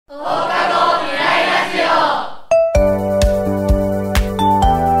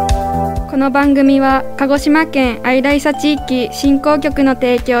この番組は鹿児島県相良伊佐地域振興局の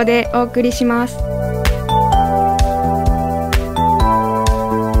提供でお送りします。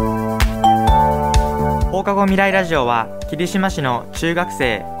放課後みらいラジオは霧島市の中学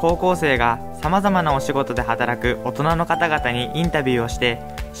生高校生がさまざまなお仕事で働く大人の方々にインタビューをして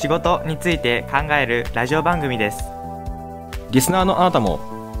仕事について考えるラジオ番組です。リスナーのあなたも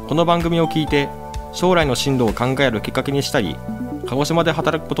この番組を聞いて将来の進路を考えるきっかけにしたり、鹿児島で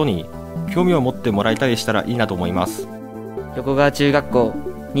働くことに興味を持ってもらえたりしたらいいなと思います。横川中学校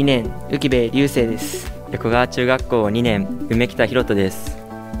2年浮部流星です。横川中学校2年梅北博人です。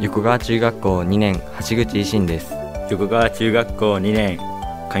横川中学校2年橋口維新です。横川中学校2年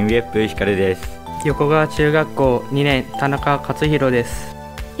上別府光です。横川中学校2年田中克弘です。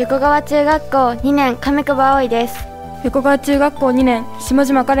横川中学校2年上久保葵です。横川中学校2年下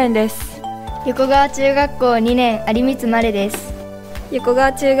島カレンです。横川中学校2年有光まれです。横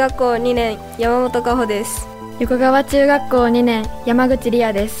川中学校2年山本香穂です。横川中学校2年山口理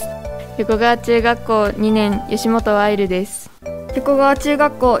也です。横川中学校2年吉本愛流です。横川中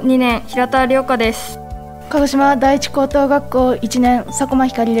学校2年平田涼香です。鹿児島第一高等学校1年佐駒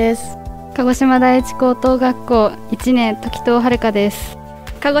光です。鹿児島第一高等学校1年時藤遥です。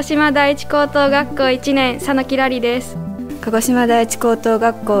鹿児島第一高等学校1年佐野木らりです。鹿児島第一高等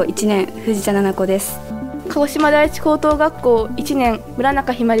学校1年藤田七子です。鹿児島第一高等学校1年村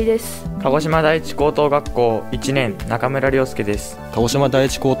中ひまりです。鹿児島第一高等学校1年中村良介です。鹿児島第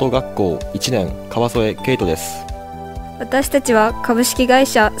一高等学校1年川添圭人です。私たちは株式会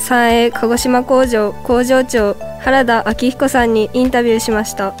社三栄鹿児島工場工場長原田昭彦さんにインタビューしま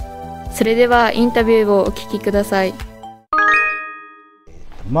した。それではインタビューをお聞きください。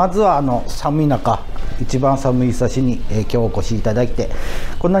まずは寒い中、一番寒い伊佐市に、今日お越しいただいて、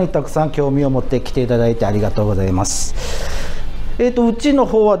こんなにたくさん興味を持って来ていただいてありがとうございます。うちの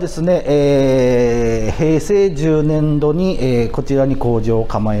方はですね、平成10年度に、こちらに工場を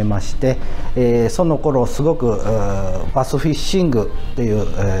構えまして、その頃すごくバスフィッシングっていう、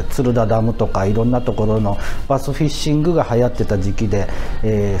鶴田ダムとかいろんなところのバスフィッシングが流行ってた時期で、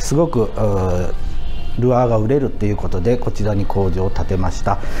すごくルアーが売れるっていうことでこちらに工場を建てまし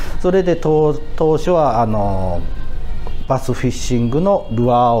た。それで当初はバスフィッシングの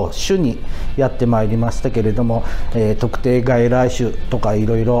ルアーを主にやってまいりましたけれども、特定外来種とかい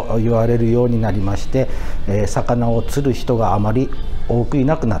ろいろ言われるようになりまして、魚を釣る人があまり多くい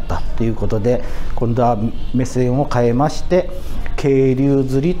なくなったということで、今度は目線を変えまして渓流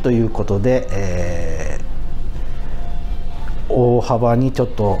釣りということで、大幅にちょっ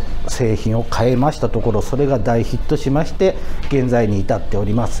と製品を変えましたところ、それが大ヒットしまして現在に至ってお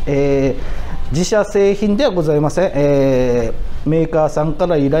ります。自社製品ではございません。メーカーさんか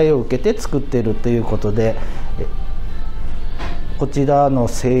ら依頼を受けて作っているということで、こちらの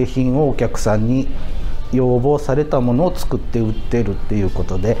製品をお客さんに要望されたものを作って売っているというこ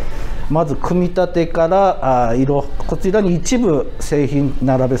とで、まず組み立てからこちらに一部製品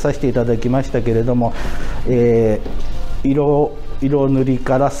並べさせていただきましたけれども、色塗り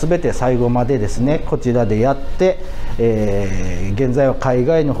から全て最後までですね、こちらでやって、現在は海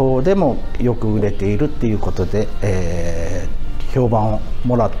外の方でもよく売れているっていうことで、評判を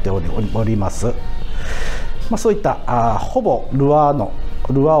もらっております。そういったほぼルア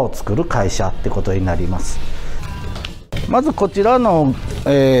ーを作る会社ってことになります。まずこちらの、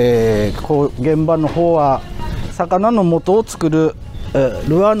現場の方は魚の元を作る、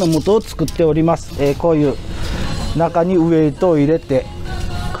ルアーの元を作っております。こういう中にウエイトを入れて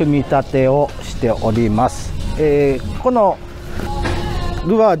組み立てをしております。この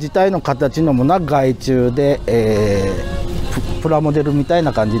ルアー自体の形のものは外注で、プラモデルみたい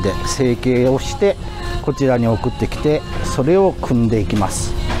な感じで成形をしてこちらに送ってきて、それを組んでいきま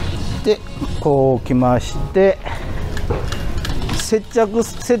す。でこうきまして接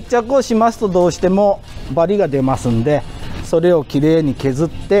着をしますとどうしてもバリが出ますんで、それをきれいに削っ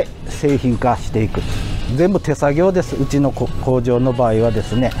て製品化していく。全部手作業です。うちの工場の場合はで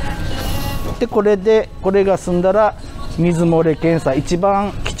すね。でこれが済んだら水漏れ検査、一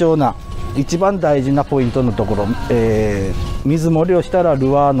番貴重な一番大事なポイントのところ、水漏れをしたらル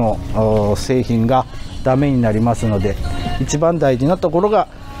アーの製品がダメになりますので、一番大事なところが、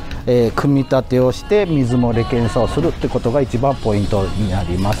組み立てをして水漏れ検査をするってことが一番ポイントにな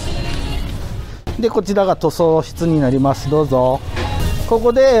ります。でこちらが塗装室になります。どうぞ。こ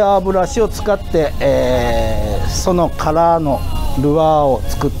こでエアーブラシを使って、そのカラーのルアーを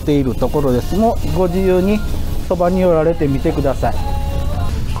作っているところです。もうご自由にそばに寄られてみてください。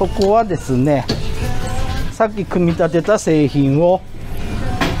ここはですね、さっき組み立てた製品を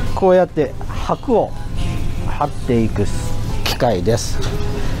こうやって箔を貼っていく機械です。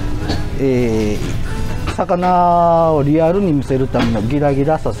魚をリアルに見せるためのギラギ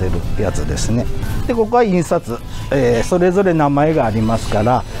ラさせるやつですね。でここは印刷、それぞれ名前がありますか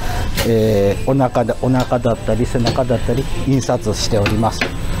ら、お腹だったり背中だったり印刷しております。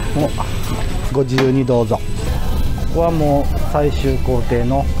もうご自由にどうぞ。ここはもう最終工程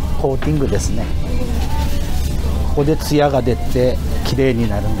のコーティングですね。ここでツヤが出て綺麗に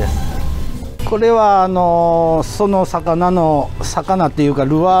なるんです。これはその魚っていうか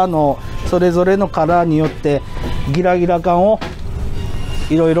ルアーのそれぞれのカラーによってギラギラ感を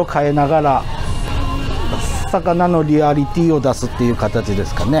いろいろ変えながら魚のリアリティを出すっていう形で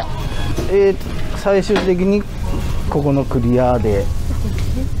すかね。最終的にここのクリアで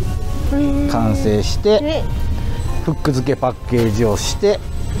完成してフック付けパッケージをして、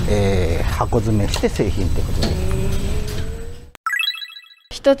箱詰めして製品ってことです。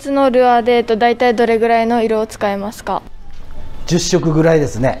一つのルアーで大体どれぐらいの色を使えますか？10色ぐらいで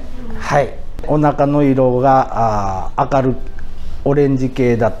すね。はい。お腹の色が明るいオレンジ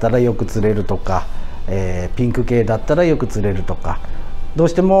系だったらよく釣れるとか、ピンク系だったらよく釣れるとか、どう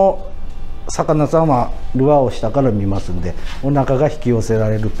しても魚さんはルアーを下から見ますんでお腹が引き寄せら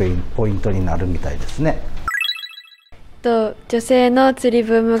れるポイントになるみたいですね。女性の釣り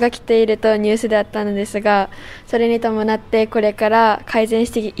ブームが来ているとニュースであったのですが、それに伴ってこれから改善し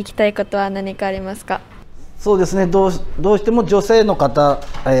ていきたいことは何かありますか？そうですね、どうしても女性の方、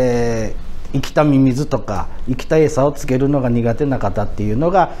生きたミミズとか生きた餌をつけるのが苦手な方っていうの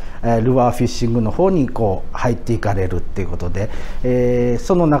が、ルアーフィッシングの方にこう入っていかれるっていうことで、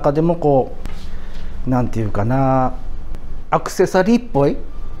その中でもこうなんていうかな、アクセサリーっぽい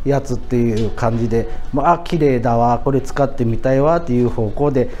やつっていう感じで、綺麗だわ、これ使ってみたいわっていう方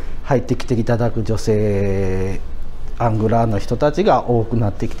向で入ってきていただく女性アングラーの人たちが多くな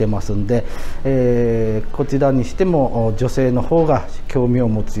ってきてますんで、こちらにしても女性の方が興味を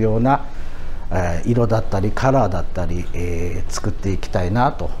持つような色だったりカラーだったり、作っていきたい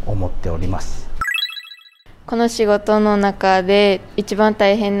なと思っております。この仕事の中で一番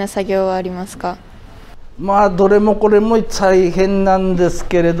大変な作業はありますか？どれもこれも大変なんです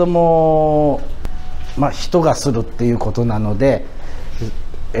けれども、人がするっていうことなので、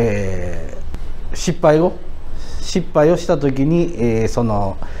失敗をした時に、そ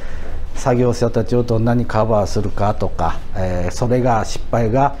の作業者たちをどんなにカバーするかとか、それが失敗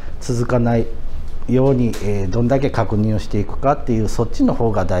が続かないように、どんだけ確認をしていくかっていう、そっちの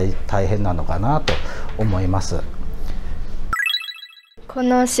方が大変なのかなと思います。こ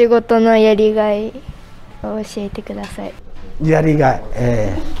の仕事のやりがい教えてください。やりがい、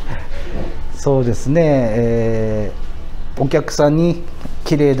そうですね、お客さんに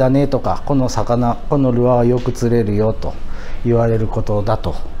綺麗だねとか、この魚このルアーはよく釣れるよと言われることだ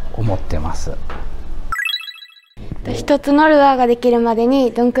と思ってます。一つのルアーができるまで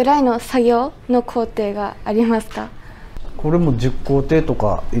にどんくらいの作業の工程がありますか？これも10工程と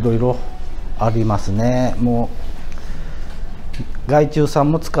かいろいろありますね。もう害虫さ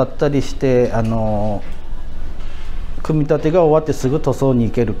んも使ったりして、組み立てが終わってすぐ塗装に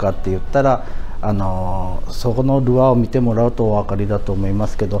行けるかって言ったら、そこのルアーを見てもらうとお分かりだと思いま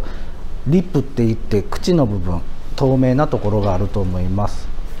すけど、リップっていって口の部分透明なところがあると思います。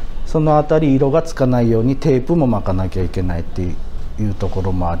そのあたり色がつかないようにテープも巻かなきゃいけないっていうとこ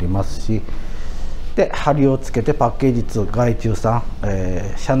ろもありますし、で針をつけてパッケージ害虫さ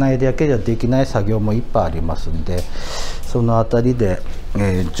ん、社内だけじゃできない作業もいっぱいありますんで、そのあたりで、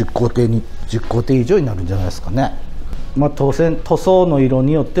10工程以上になるんじゃないですかね。当然塗装の色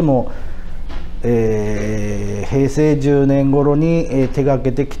によっても、平成10年頃に、手が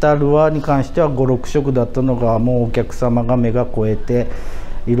けてきたルアーに関しては5、6色だったのが、もうお客様が目が超えて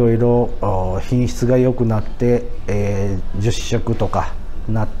いろいろ品質が良くなって、10色とか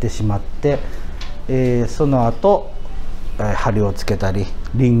なってしまって、その後針をつけたり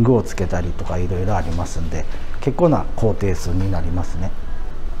リングをつけたりとかいろいろありますんで、結構な工程数になりますね。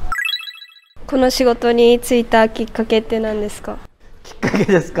この仕事に就いたきっかけって何ですか？きっかけ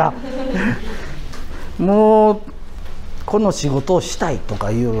ですかもうこの仕事をしたいと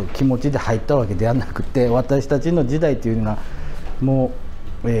かいう気持ちで入ったわけではなくて、私たちの時代というのはも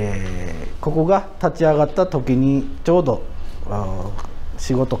う、ここが立ち上がった時にちょうど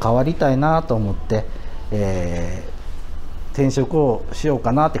仕事変わりたいなと思って、転職をしよう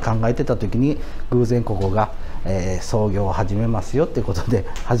かなって考えてた時に偶然ここが、創業を始めますよっていうことで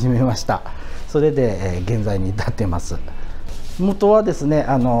始めました。それで、現在に至ってます。元はですね、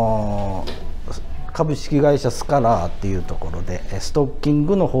株式会社スカラーっていうところでストッキン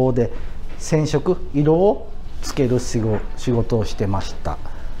グの方で染色色をつける仕事をしてました。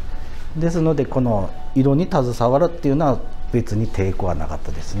ですのでこの色に携わるっていうのは別に抵抗はなかっ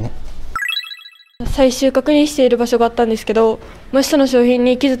たですね。最終確認している場所があったんですけど、もしその商品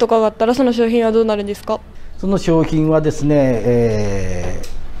に傷とかがあったらその商品はどうなるんですか？その商品はですね、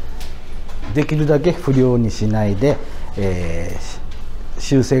できるだけ不良にしないで、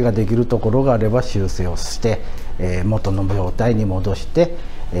修正ができるところがあれば修正をして、元の状態に戻して、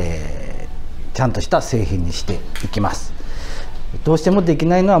ちゃんとした製品にしていきます。どうしてもでき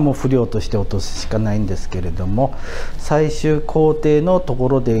ないのはもう不良として落とすしかないんですけれども、最終工程のとこ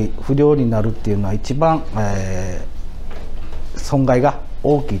ろで不良になるっていうのは一番、損害が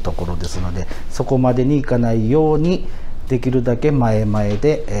大きいところですので、そこまでにいかないようにできるだけ前々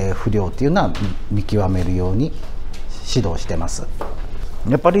で、不良っていうのは見極めるように指導してます。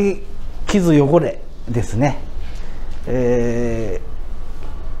やっぱり傷汚れですね。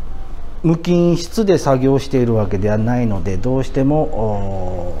無菌室で作業しているわけではないので、どうして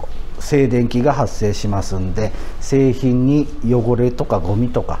も静電気が発生しますんで、製品に汚れとかゴミ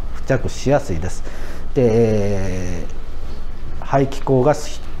とか付着しやすいです。で、排気口が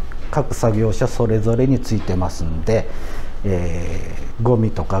各作業者それぞれについてますんで、ゴ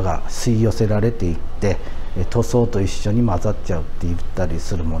ミとかが吸い寄せられていって塗装と一緒に混ざっちゃうって言ったり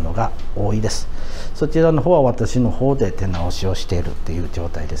するものが多いです。そちらの方は私の方で手直しをしているっていう状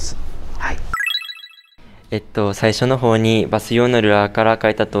態です。はい。最初の方にバス用のルアーから変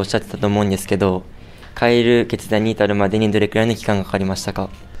えたとおっしゃってたと思うんですけど、変える決断に至るまでにどれくらいの期間がかかりましたか？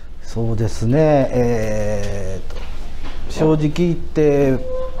そうですね、正直言って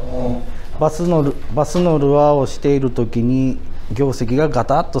バスのルアーをしている時に業績がガ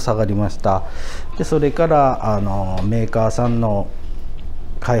タッと下がりました。でそれからメーカーさんの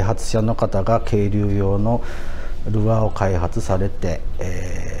開発者の方が渓流用のルアーを開発されて、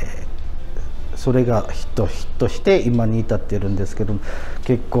それがヒットして今に至っているんですけど、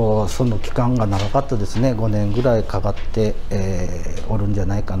結構その期間が長かったですね。5年ぐらいかかって、おるんじゃ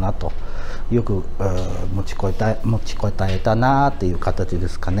ないかなと。よく持ちこたえたなっていう形で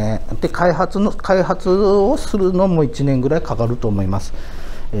すかね。で開発をするのも1年ぐらいかかると思います。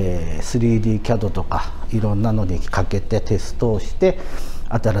3D キャドとかいろんなのにかけてテストをして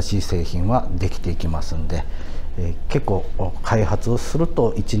新しい製品はできていきますんで、結構開発をする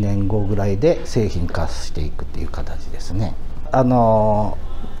と1年後ぐらいで製品化していくっていう形ですね。コ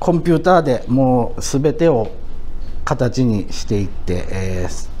ンピューターでもう全てを形にしていって、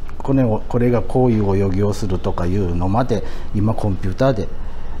これがこういう泳ぎをするとかいうのまで今コンピューターで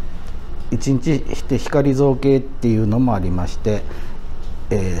1日して光造形っていうのもありまして、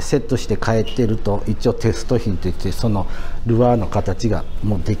セットして帰ってると一応テスト品といって、そのルアーの形が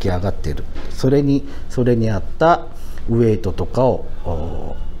もう出来上がってる、それに合ったウエイトとかを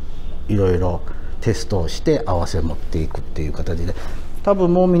いろいろテストをして合わせ持っていくっていう形で、多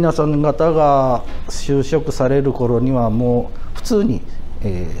分もう皆さん方が就職される頃にはもう普通に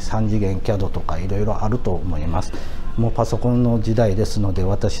3次元 CAD とかいろいろあると思います。もうパソコンの時代ですので、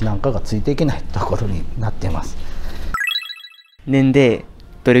私なんかがついていけないところになっています。年で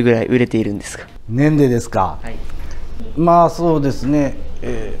どれぐらい売れているんですか？年でですか、はい、まあそうですね、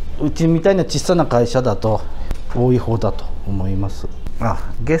うちみたいな小さな会社だと多い方だと思います。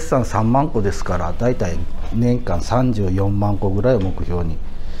月産3万個ですから、だいたい年間34万個ぐらいを目標に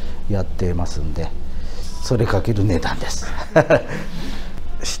やってますんで、それかける値段です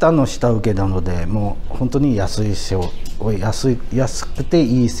下の下請けなので、もう本当に安くて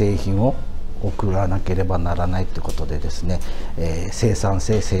いい製品を送らなければならないということでですね、生産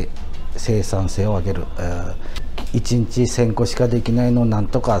性を上げる、1日1000個しかできないのをなん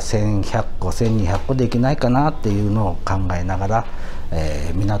とか1100個1200個できないかなっていうのを考えながら、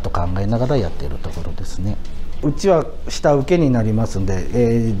港考えながらやっているところですね。うちは下請けになりますん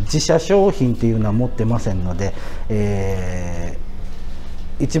で、自社商品っていうのは持ってませんので、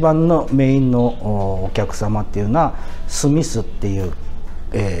一番のメインのお客様っていうのはスミスっていう、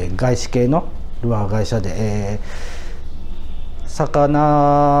外資系のルアー会社で、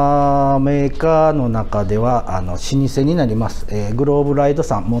魚メーカーの中では老舗になります。グローブライド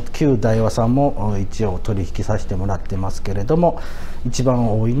さんも旧大和さんも一応取引させてもらってますけれども、一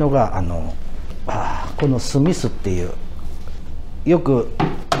番多いのがこのスミスっていう、よく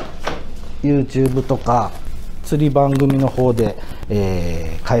YouTube とか釣り番組の方で、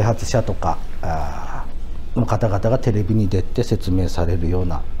開発者とかの方々がテレビに出て説明されるよう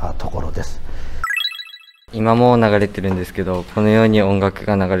なところです。今も流れてるんですけど、このように音楽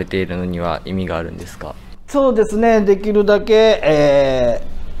が流れているのには意味があるんですか？そうですね、できるだけ、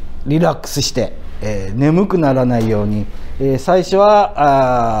リラックスして、眠くならないように、最初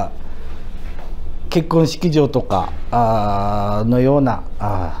は結婚式場とかのような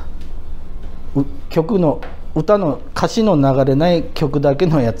曲の歌の歌詞の流れない曲だけ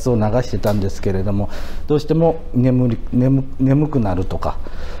のやつを流してたんですけれども、どうしても眠くなるとか、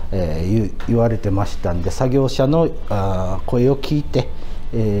言われてましたんで、作業者の声を聞いて、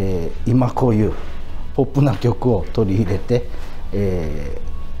今こういうポップな曲を取り入れて、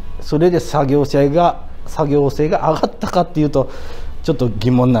それで作業性が上がったかっていうとちょっと疑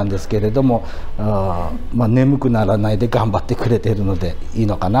問なんですけれども、眠くならないで頑張ってくれているのでいい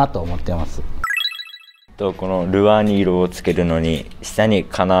のかなと思ってます。このルアーに色をつけるのに下に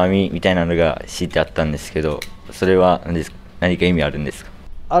金網みたいなのが敷いてあったんですけど、それは何か意味あるんですか？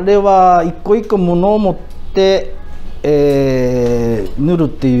あれは一個一個物を持って、塗るっ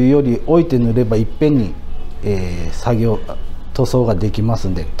ていうより置いて塗ればいっぺんに、塗装ができます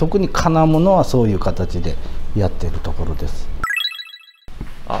んで、特に金物はそういう形でやっているところです。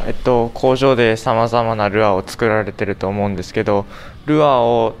工場でさまざまなルアーを作られてると思うんですけど、ルアー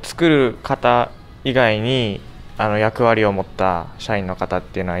を作る方以外に役割を持った社員の方っ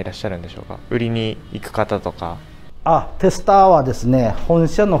ていうのはいらっしゃるんでしょうか？売りに行く方とか。テスターはですね、本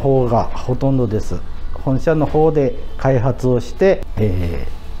社の方がほとんどです。本社の方で開発をして、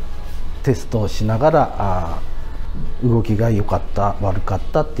テストをしながら動きが良かった悪かっ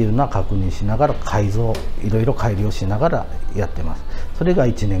たっていうのは確認しながらいろいろ改良しながらやってます。それが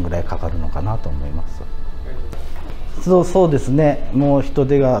1年ぐらいかかるのかなと思います。そうですね、もう人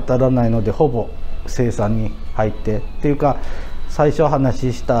手が当たらないのでほぼ生産に入ってっていうか、最初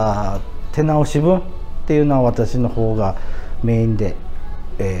話した手直し分っていうのは私の方がメインで、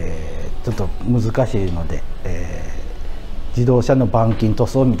ちょっと難しいので、自動車の板金塗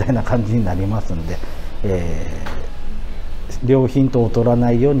装みたいな感じになりますんで、良品と劣ら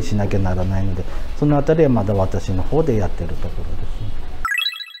ないようにしなきゃならないので、そのあたりはまだ私の方でやってるところですね。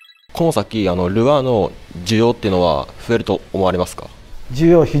この先ルアーの需要っていうのは増えると思われますか？需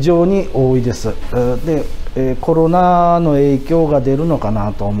要非常に多いです。で、コロナの影響が出るのか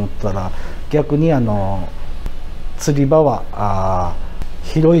なと思ったら、逆に釣り場は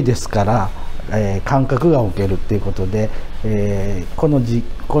広いですから、間隔が置けるっていうことで、こ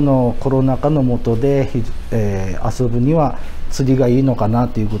のコロナ禍の下で、遊ぶには釣りがいいのかな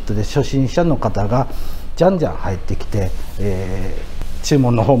ということで、初心者の方がじゃんじゃん入ってきて、注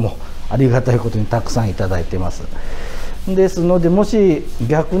文の方もありがたいことにたくさんいただいてます。ですので、もし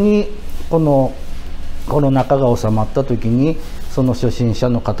逆にこのコロナ禍が収まった時に、その初心者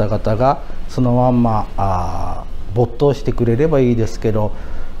の方々がそのまんま没頭してくれればいいですけど、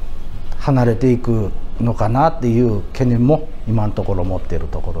離れていくのかなっていう懸念も今のところ持っている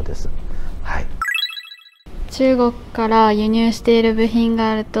ところです。はい、中国から輸入している部品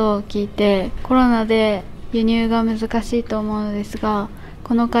があると聞いて、コロナで輸入が難しいと思うのですが、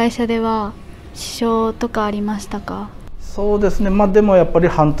この会社では支障とかありましたか？そうですね、でもやっぱり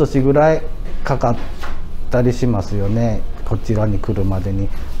半年ぐらいかかったりしますよね、こちらに来るまでに。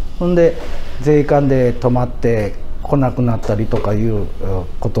ほんで税関で止まって来なくなったりとかいう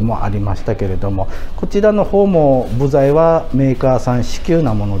こともありましたけれども、こちらの方も部材はメーカーさん支給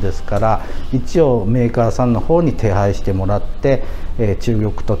なものですから、一応メーカーさんの方に手配してもらって、中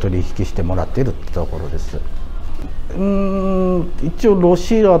国と取引してもらっているってところです。一応ロ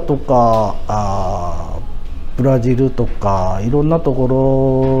シアとかブラジルとかいろんなと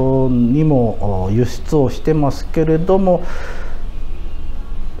ころにも輸出をしてますけれども、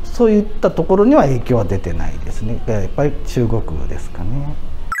そういったところには影響は出てないですね。やっぱり中国ですかね。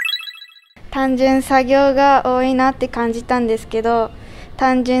単純作業が多いなって感じたんですけど、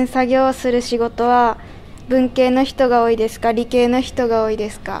単純作業をする仕事は文系の人が多いですか、理系の人が多いで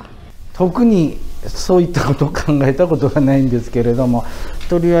すか？特にそういったことを考えたことがないんですけれども、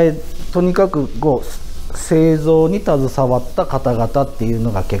とにかく製造に携わった方々っていう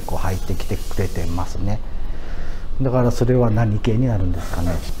のが結構入ってきてくれてますね。だからそれは何系になるんですかね。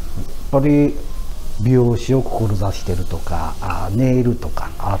やっぱり美容師を志してるとか、ネイルとか、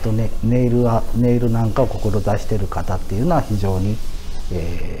あとね、ネイルなんかを志してる方っていうのは非常に、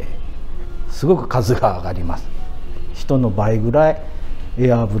すごく数が上がります。人の倍ぐらい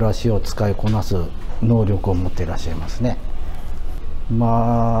エアブラシを使いこなす能力を持っていらっしゃいますね。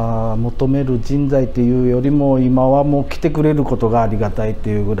求める人材というよりも、今はもう来てくれることがありがたいと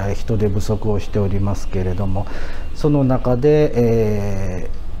いうぐらい人手不足をしておりますけれども、その中で、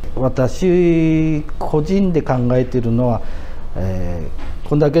私個人で考えているのは、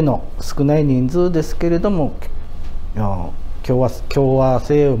こんだけの少ない人数ですけれども、共和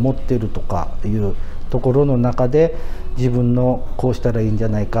性を持っているとかいうところの中で、自分のこうしたらいいんじゃ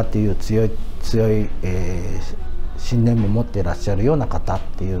ないかっていう強い、信念も持っていらっしゃるような方っ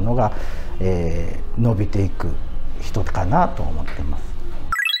ていうのが、伸びていく人かなと思っています。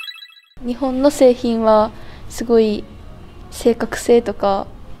日本の製品はすごい正確性とか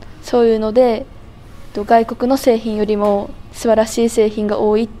そういうので外国の製品よりも素晴らしい製品が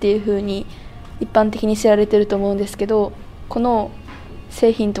多いっていう風に一般的に知られてると思うんですけど、この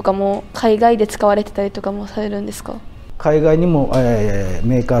製品とかも海外で使われてたりとかもされるんですか？海外にも、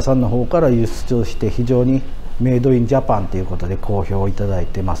メーカーさんの方から輸出して非常にメイドインジャパンということで好評をいただい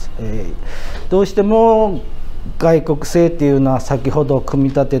てます。どうしても外国製っていうのは先ほど組み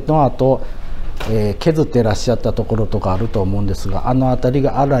立ての後、削ってらっしゃったところとかあると思うんですが、あの辺り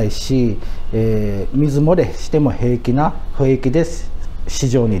が粗いし、水漏れしても平気な雰囲気で市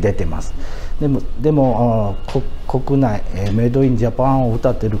場に出てます。でも国内メイドインジャパンを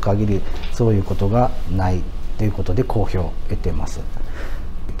謳ってる限りそういうことがないということで好評を得てます。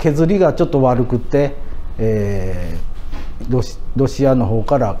削りがちょっと悪くて、ロシアの方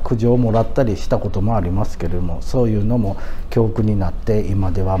から苦情をもらったりしたこともありますけれども、そういうのも教訓になって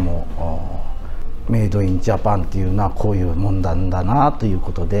今ではもうメイドインジャパンっていうのはこういうもんなんだなという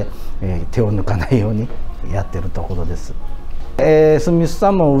ことで、手を抜かないようにやってるところです。スミス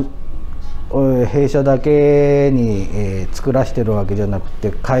さんも弊社だけに、作らせてるわけじゃなく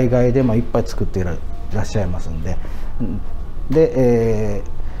て海外でもいっぱい作っていらっしゃいますんで、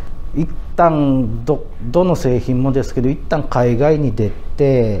一旦どの製品もですけど一旦海外に出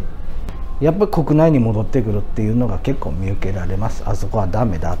てやっぱり国内に戻ってくるっていうのが結構見受けられます。あそこはダ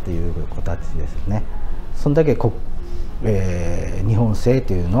メだという子たちですね。そんだけ日本製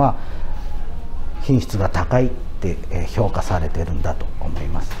というのは品質が高いって評価されてるんだと思い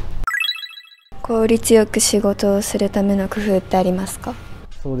ます。効率よく仕事をするための工夫ってありますか？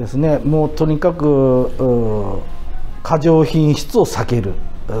そうですね、もうとにかく過剰品質を避ける、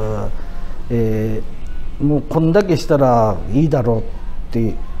もうこんだけしたらいいだろうっ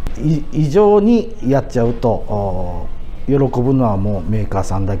て異常にやっちゃうと喜ぶのはもうメーカー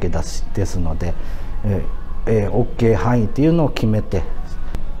さんだけですので、OK 範囲っていうのを決めて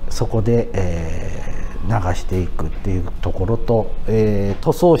そこで、流していくっていうところと、塗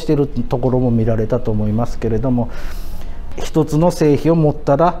装しているところも見られたと思いますけれども、一つの製品を持っ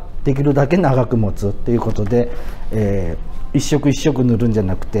たらできるだけ長く持つっていうことで、一色一色塗るんじゃ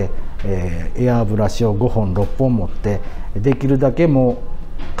なくて、エアブラシを5本6本持ってできるだけもう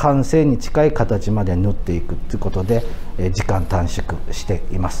完成に近い形まで塗っていくということで、時間短縮して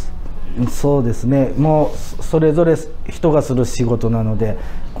います。そうですね、もうそれぞれ人がする仕事なので、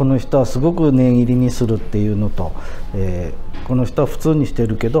この人はすごく念入りにするっていうのと、この人は普通にして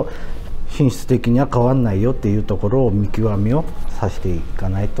るけど品質的には変わんないよっていうところを見極めをさせていか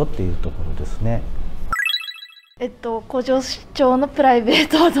ないとっていうところですね。工場長のプライベー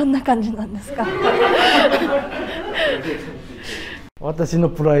トはどんな感じなんですか？私の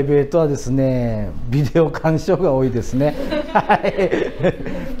プライベートはですね、ビデオ鑑賞が多いですね。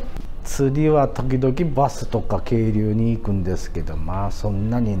釣りは時々バスとか渓流に行くんですけど、まあそん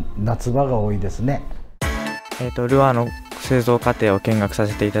なに夏場が多いですね。ルアーの製造過程を見学さ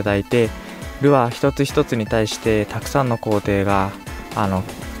せていただいて、ルアー一つ一つに対してたくさんの工程が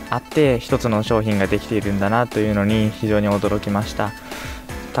あって一つの商品ができているんだなというのに非常に驚きました。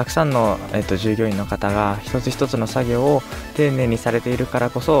たくさんの、従業員の方が一つ一つの作業を丁寧にされているから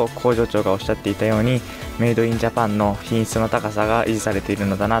こそ、工場長がおっしゃっていたようにメイドインジャパンの品質の高さが維持されている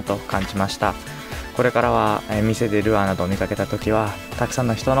のだなと感じました。これからは、店でルアーなどを見かけた時はたくさん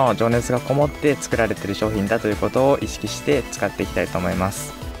の人の情熱がこもって作られている商品だということを意識して使っていきたいと思いま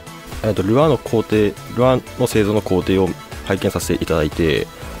す。ルアーの製造の工程を拝見させていただいて、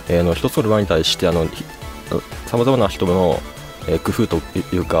一つのルアーに対してさまざまな人の工夫と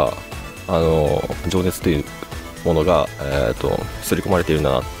いうか情熱というものが、刷り込まれている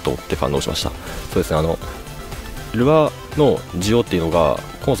なと思って感動しました。そうですね、ルアーの需要っていうのが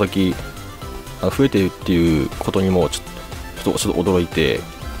この先増えているっていうことにもちょっと驚いて、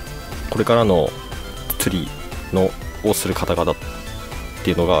これからの釣りをする方々って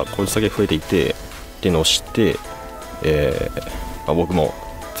いうのがこれだけ増えていてっていうのを知って、僕も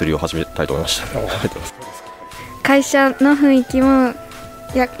釣りを始めたいと思いました。会社の雰囲気も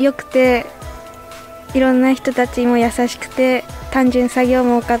良くて、いろんな人たちも優しくて、単純作業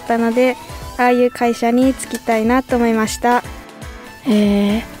も多かったので、ああいう会社に就きたいなと思いました。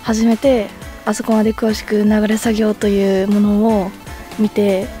初めてあそこまで詳しく流れ作業というものを見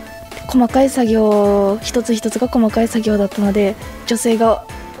て、細かい作業一つ一つが細かい作業だったので、女性が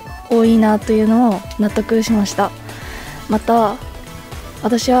多いなというのを納得しました。また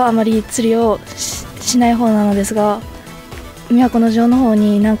私はあまり釣りをしない方なのですが、都城の方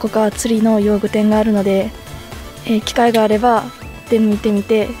に何個か釣りの用具店があるので、機会があればで見てみ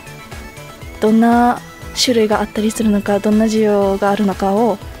て、どんな種類があったりするのか、どんな需要があるのか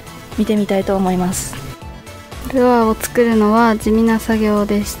を見てみたいと思います。ルアーを作るのは地味な作業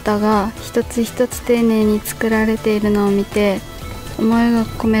でしたが、一つ一つ丁寧に作られているのを見て、思いが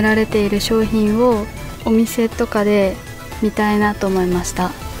込められている商品をお店とかで見たいなと思いまし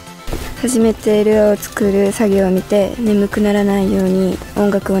た。初めてルアーを作る作業を見て、眠くならないように音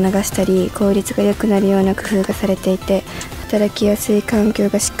楽を流したり効率が良くなるような工夫がされていて、働きやすい環境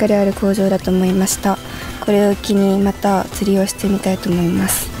がしっかりある工場だと思いました。これを機にまた釣りをしてみたいと思いま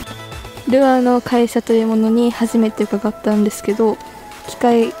す。ルアーの会社というものに初めて伺ったんですけど、機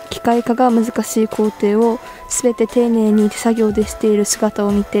械化が難しい工程を全て丁寧に手作業でしている姿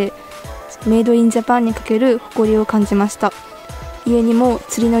を見て、メイドインジャパンにかける誇りを感じました。家にも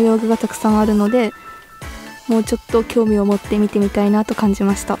釣りの用具がたくさんあるので、もうちょっと興味を持って見てみたいなと感じ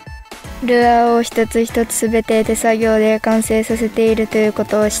ました。ルアーを一つ一つ全て手作業で完成させているというこ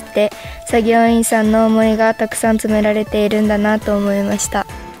とを知って、作業員さんの思いがたくさん詰められているんだなと思いました。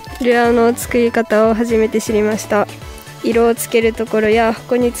ルアーの作り方を初めて知りました。色をつけるところや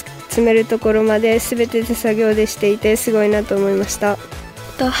箱に詰めるところまで全て手作業でしていてすごいなと思いました。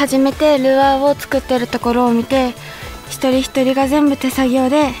初めてルアーを作っているところを見て、一人一人が全部手作業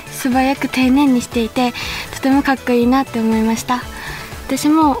で素早く丁寧にしていて、とてもかっこいいなって思いました。私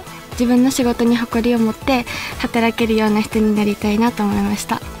も自分の仕事に誇りを持って働けるような人になりたいなと思いまし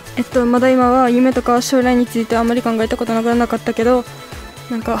た。まだ今は夢とか将来についてあまり考えたことなかったけど、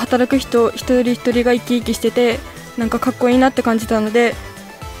なんか働く人一人一人が生き生きしてて、なんかかっこいいなって感じたので、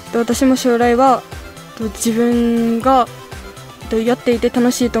私も将来は自分がやっていて楽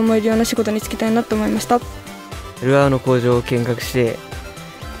しいと思えるような仕事に就きたいなと思いました。ルアーの工場を見学して、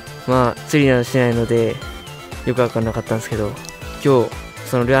釣りなどしないのでよく分からなかったんですけど、今日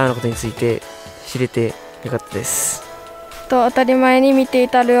そのルアーのことについて知れてよかったです。当たり前に見てい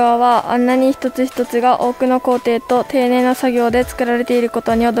たルアーは、あんなに一つ一つが多くの工程と丁寧な作業で作られているこ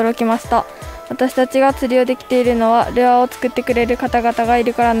とに驚きました。私たちが釣りをできているのは、ルアーを作ってくれる方々がい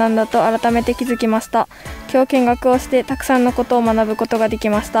るからなんだと改めて気づきました。今日見学をしてたくさんのことを学ぶことができ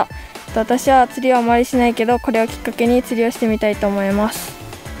ました。私は釣りはあまりしないけど、これをきっかけに釣りをしてみたいと思います。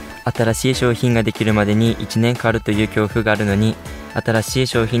新しい商品ができるまでに1年かかるという恐怖があるのに、新しい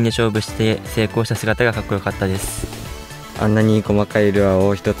商品で勝負して成功した姿がかっこよかったです。あんなに細かいルアー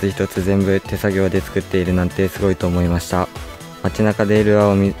を一つ一つ全部手作業で作っているなんてすごいと思いました。街中でルア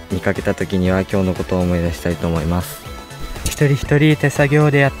ーを 見かけた時には今日のことを思い出したいと思います。一人一人手作業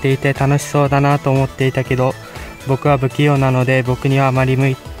でやっていて楽しそうだなと思っていたけど、僕は不器用なので僕にはあまり向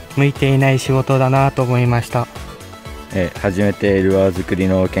いていない仕事だなと思いました。初めてルアー作り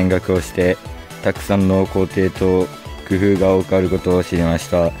の見学をして、たくさんの工程と工夫が多くあることを知りま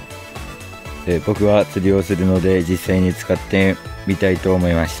した。僕は釣りをするので実際に使ってみたいと思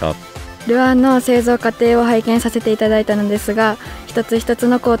いました。ルアーの製造過程を拝見させていただいたのですが、一つ一つ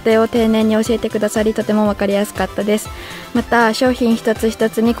の工程を丁寧に教えてくださり、とても分かりやすかったです。また商品一つ一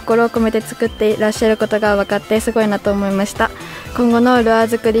つに心を込めて作っていらっしゃることが分かってすごいなと思いました。今後のルアー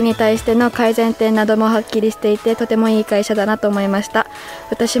作りに対しての改善点などもはっきりしていて、とてもいい会社だなと思いました。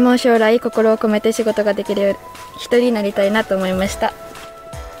私も将来心を込めて仕事ができる人になりたいなと思いました。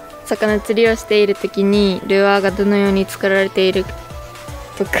魚釣りをしている時にルアーがどのように作られている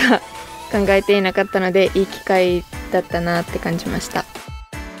とか考えていなかったので、いい機会だったなって感じました。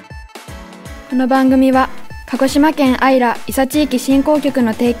この番組は鹿児島県姶良伊佐地域振興局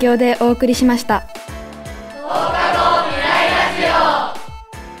の提供でお送りしました。